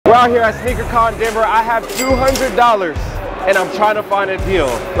We're out here at SneakerCon Denver. I have $200 and I'm trying to find a deal.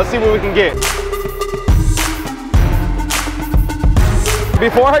 Let's see what we can get.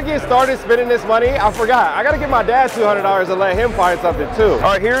 Before I get started spending this money, I forgot. I gotta give my dad $200 and let him find something too. All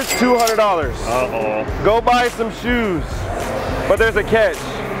right, here's $200. Uh-oh. Go buy some shoes. But there's a catch.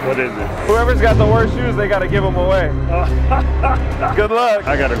 What is it? Whoever's got the worst shoes, they gotta give them away. Good luck.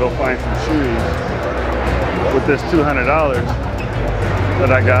 I gotta go find some shoes with this $200 that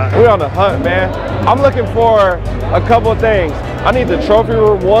I got. We're on the hunt, man. I'm looking for a couple of things. I need the trophy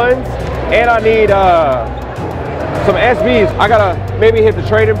room ones, and I need some SBs. I gotta maybe hit the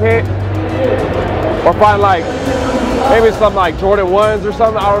trading pit or find like maybe some like Jordan 1s or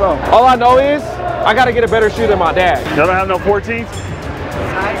something. I don't know. All I know is I gotta get a better shoe than my dad. Y'all don't have no 14s?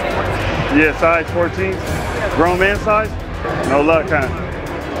 Yeah, size 14s. Grown man size? No luck, huh?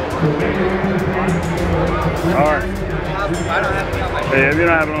 All right. Hey, if you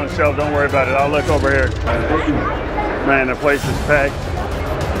don't have it on the shelf, don't worry about it. I'll look over here. Man, the place is packed.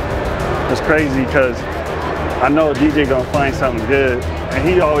 It's crazy because I know a DJ gonna find something good, and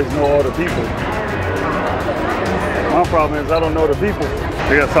he always know all the people. My problem is I don't know the people.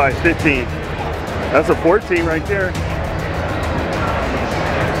 They got size 15. That's a 14 right there.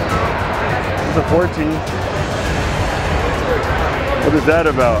 That's a 14. What is that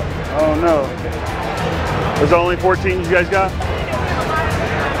about? Oh no. There's the only 14 you guys got?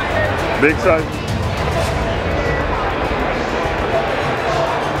 Big size?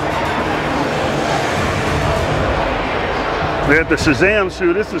 We got the Shazam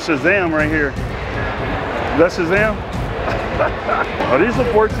shoe. This is Shazam right here. Is that Shazam? Are these the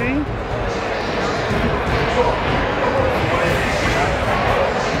 14?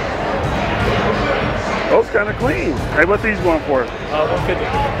 Oh, it's kind of clean. Hey, what these going for? 150.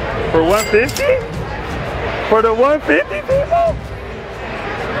 For 150? For the 150 people?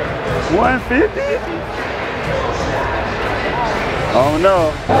 150? Oh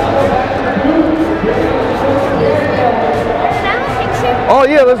no. Oh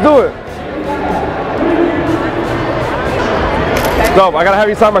yeah, let's do it. Dope, I gotta have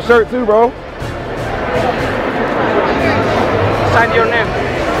you sign my shirt too, bro. Sign your name.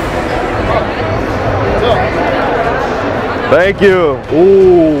 Thank you.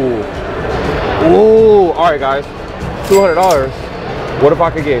 Ooh. Ooh. All right, guys. $200. What if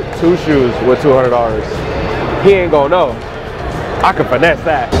I could get 2 shoes with $200? He ain't gonna know. I can finesse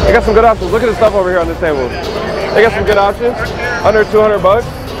that. They got some good options. Look at the stuff over here on this table. They got some good options. Under 200 bucks.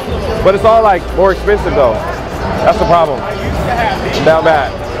 But it's all like more expensive though. That's the problem. Down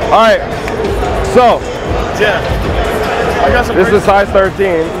bad. All right. So. Yeah. I got some. This is size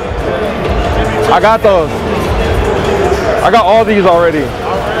 13. I got those. I got all these already.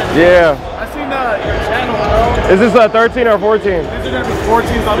 Yeah. I seen your channel, bro. Is this a 13 or 14? These are gonna be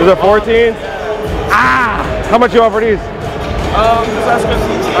 14s. Is it 14? Ah! How much you offer these? This has been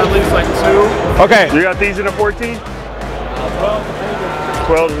at least like 2. Okay. You got these in a 14?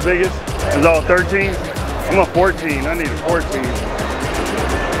 12 is the biggest? It's all 13? I'm a 14. I need a 14.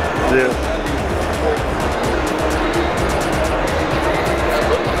 Yeah.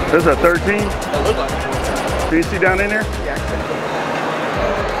 This is a 13? Can you see down in there? Yeah.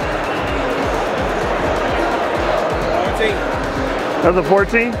 14. That's a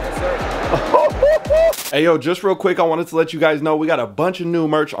 14? Hey yo, just real quick, I wanted to let you guys know we got a bunch of new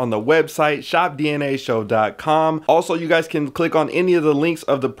merch on the website, shopdnashow.com. Also, you guys can click on any of the links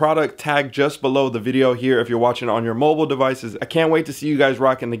of the product tag just below the video here if you're watching on your mobile devices. I can't wait to see you guys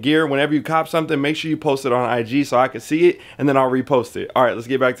rocking the gear. Whenever you cop something, make sure you post it on IG so I can see it, and then I'll repost it. All right, let's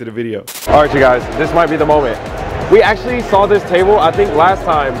get back to the video. All right, you guys, this might be the moment. We actually saw this table, I think last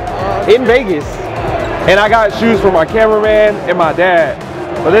time, in Vegas, and I got shoes for my cameraman and my dad.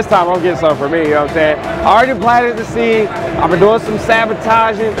 But this time I'm getting something for me, you know what I'm saying? I already planted to see. I've been doing some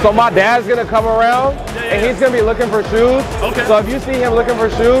sabotaging. So my dad's gonna come around and he's gonna be looking for shoes. Okay. So if you see him looking for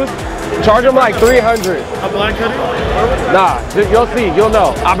shoes, charge him like 300. A blind hoodie? Nah, you'll see, you'll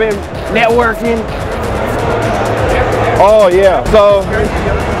know. I've been networking. Oh yeah, so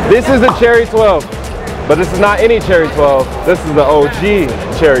this is the Cherry 12. But this is not any Cherry 12. This is the OG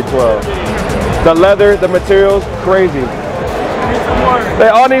Cherry 12. The leather, the materials, crazy. They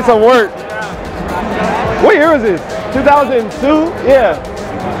all need some work. What year is this? 2002? Yeah.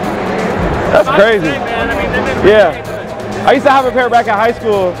 That's crazy. Yeah. I used to have a pair back in high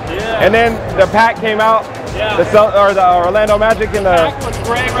school, and then the pack came out, the Orlando Magic and the. Pack was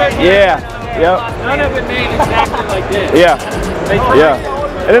gray right here. Yeah. Yep. None of it made exactly like this. Yeah. Yeah.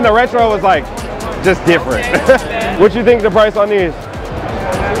 And then the retro was like just different. What you think the price on these?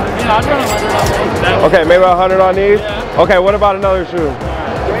 Yeah, I'd run 100 on those. Okay, maybe 100 on these? Yeah. Okay, what about another shoe?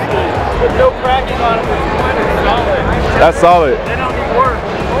 With no cracking on them, it's solid. That's solid. They don't need work.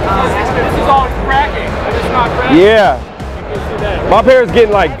 This is always cracking, but it's not cracking. Yeah. My pair is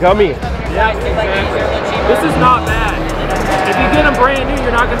getting like gummy. Yeah, this is not bad. If you get them brand new,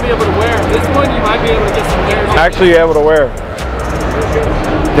 you're not going to be able to wear them. This one, you might be able to get some wear. Actually able to wear.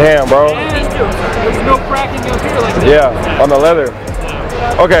 Damn, bro. And there's no cracking up here like this. Yeah, on the leather.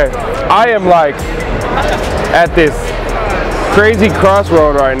 Okay, I am like at this crazy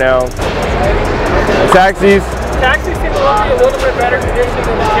crossroad right now. Taxis. Taxis seem to be a little bit better condition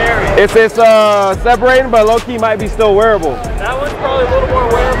than the Cherry. It's separating, but low key might be still wearable. That one's probably a little more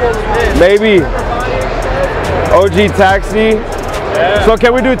wearable than this. Maybe. OG Taxi. Yeah. So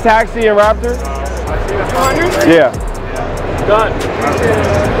can we do Taxi and Raptor? 200? Yeah. Done.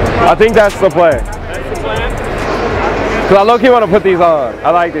 I think that's the play. That's the plan. Cause I low-key want to put these on.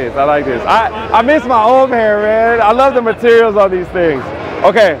 I like this. I like this. I miss my old hair, man. I love the materials on these things.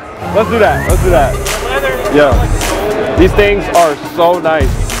 Okay, let's do that. Let's do that. Yeah. These things are so nice.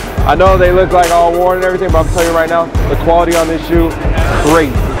 I know they look like all worn and everything, but I'm telling you right now, the quality on this shoe,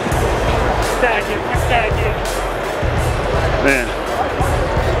 great. Stack it. Man,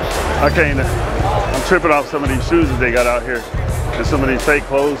 I'm tripping off some of these shoes that they got out here. And some of these fake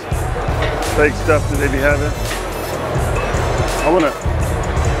clothes, fake stuff that they be having. I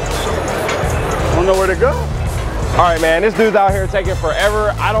don't know where to go. All right, man, this dude's out here taking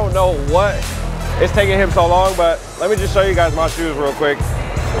forever. I don't know what is taking him so long, but let me just show you guys my shoes real quick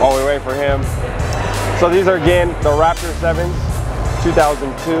while we wait for him. So these are, again, the Raptor 7s,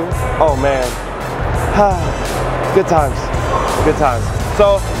 2002. Oh, man. Good times. Good times.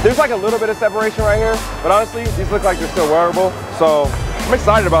 So there's like a little bit of separation right here, but honestly, these look like they're still wearable. So I'm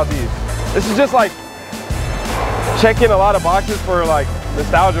excited about these. This is just like checking a lot of boxes for like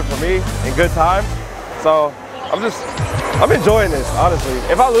nostalgia for me and good time. So I'm enjoying this, honestly.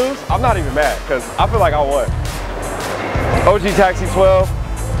 If I lose, I'm not even mad because I feel like I won. OG Taxi 12.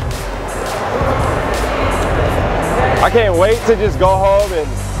 I can't wait to just go home and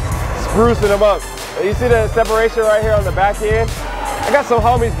sprucing them up. You see the separation right here on the back end? I got some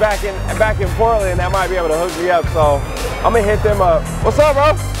homies back in Portland that might be able to hook me up, so I'm gonna hit them up. What's up,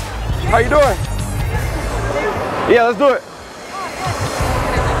 bro? How you doing? Yeah, let's do it.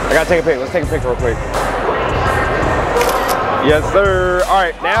 I gotta take a pic. Let's take a picture real quick. Yes, sir. All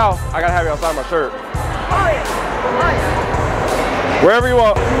right, now I gotta have you outside my shirt. Wherever you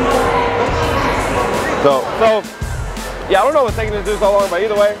want. So yeah, I don't know what's taking this dude so long, but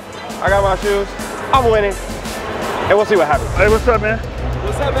either way, I got my shoes. I'm winning, and we'll see what happens. Hey, what's up, man?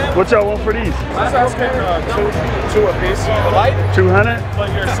 What's up, man? What y'all want for these? I was asking two a piece. The light? 200? But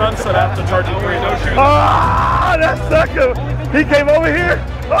your son said I have to charge you 3 no shoes. Ah, that sucker! He came over here?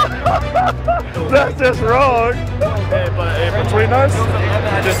 That's just wrong. Hey, but between us,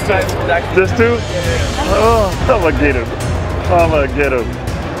 Just two? Oh, I'm gonna get him. I'm gonna get him.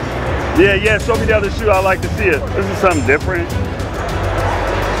 Yeah, show me the other shoe. I like to see it. This is something different.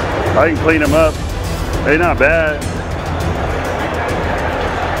 I can clean them up. They're not bad.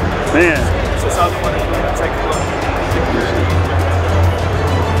 Man. So it's other one. Take a look.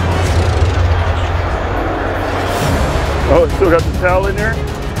 Oh, still got the towel in there?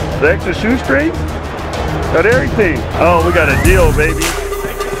 The extra shoestring? Got everything. Oh, we got a deal, baby.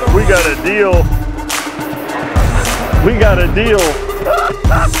 We got a deal. We got a deal.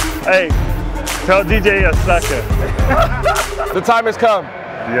 Hey, tell DJ a sucker. The time has come.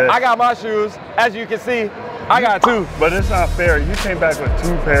 Yes. I got my shoes. As you can see, I got 2. But it's not fair. You came back with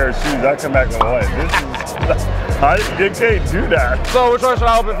 2 pairs of shoes. I come back with 1. You can't do that. So which one should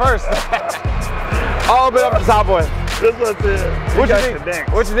I open first? I'll open up the top one. This one's it.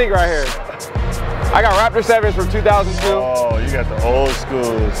 What you think right here? I got Raptor 7s from 2002. Oh, you got the old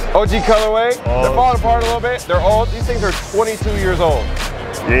schools. OG colorway. They're falling apart a little bit. They're old. These things are 22 years old.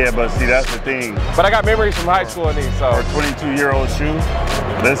 Yeah, but see, that's the thing. But I got memories from high school in these, so. For a 22-year-old shoe,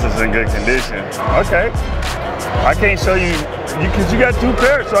 this is in good condition. Okay. I can't show you, because you got 2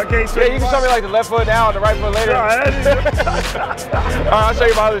 pairs, so I can't show you. Yeah, you can show me like the left foot now and the right foot later. Yeah, All right, I'll show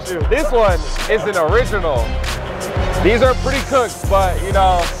you my other shoe. This one is an original. These are pretty cooked, but you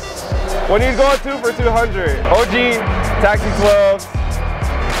know, when he's going 2 for 200. OG Taxi 12s.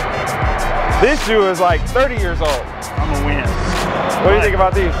 This shoe is like 30 years old. I'm gonna win. What do you think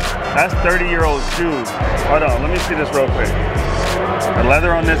about these? That's 30-year-old shoes. Hold on, let me see this real quick. The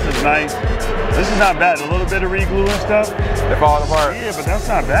leather on this is nice. This is not bad. A little bit of re-glue and stuff. They're falling apart. Yeah, but that's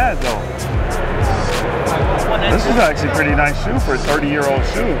not bad though. This is actually a pretty nice shoe for a 30-year-old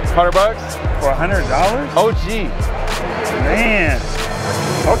shoe. 100 bucks? For $100? OG. Man.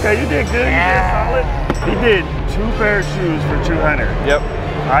 Okay, you did good. You did solid. He did 2 pair of shoes for 200. Yep.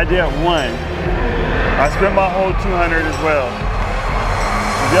 I did one. I spent my whole 200 as well.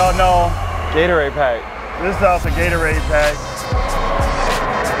 Y'all know. Gatorade pack. This is off the Gatorade pack.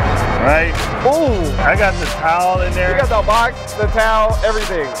 Right? Ooh. I got the towel in there. You got the box, the towel,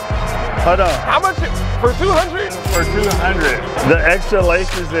 everything. Hold on. How much? For 200? For 200. The extra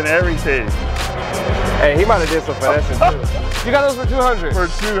laces and everything. Hey, he might have did some finessing too. You got those for 200? For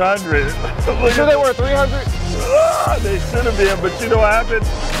 200. You sure they were 300? They should have been, but you know what happened?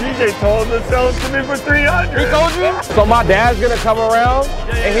 DJ told him to sell them to me for 300. He told you? So my dad's gonna come around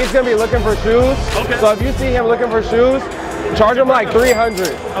and he's gonna be looking for shoes. Okay. So if you see him looking for shoes, charge him like 300.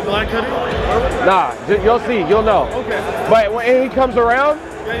 A black hoodie? Nah, you'll see, you'll know. Okay. But when he comes around,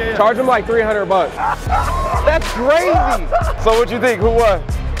 charge him like 300 bucks. That's crazy. So what you think? Who won?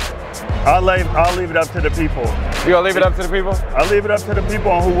 I'll leave it up to the people. You gonna leave it up to the people? I'll leave it up to the people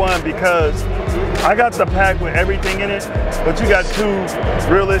on who won because I got the pack with everything in it, but you got two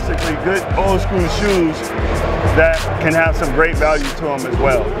realistically good old school shoes that can have some great value to them as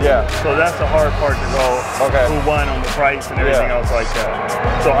well. Yeah. So that's the hard part to go, okay, who won on the price and everything else like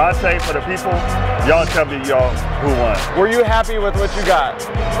that. So I say for the people, y'all tell me y'all who won. Were you happy with what you got?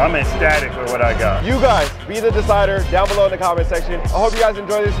 I'm ecstatic with what I got. You guys, be the decider down below in the comment section. I hope you guys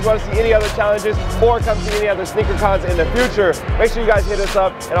enjoy this. If you want to see any other challenges or come see any other sneaker cons in the future, make sure you guys hit us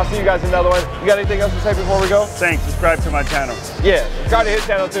up and I'll see you guys in another one. You got anything else to say before we go? Thanks, subscribe to my channel. Yeah, subscribe to his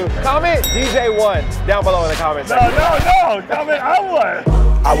channel too. Comment DJ1 down below in the comment section. No, comment I won.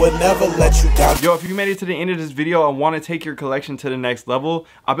 I would never let you down. Yo, if you made it to the end of this video and want to take your collection to the next level,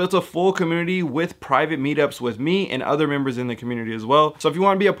 I built a full community with private meetups with me and other members in the community as well. So if you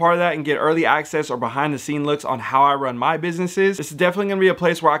want to be a part of that and get early access or behind the scene looks on how I run my businesses, this is definitely going to be a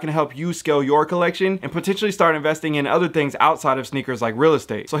place where I can help you scale your collection and potentially start investing in other things outside of sneakers like real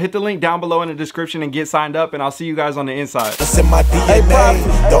estate. So hit the link down below in the description and get signed up, and I'll see you guys on the inside. It's in my DNA.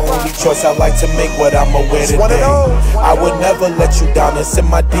 The only choice I like to make what I'ma wear today. I would never let you down. It's in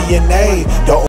my DNA. The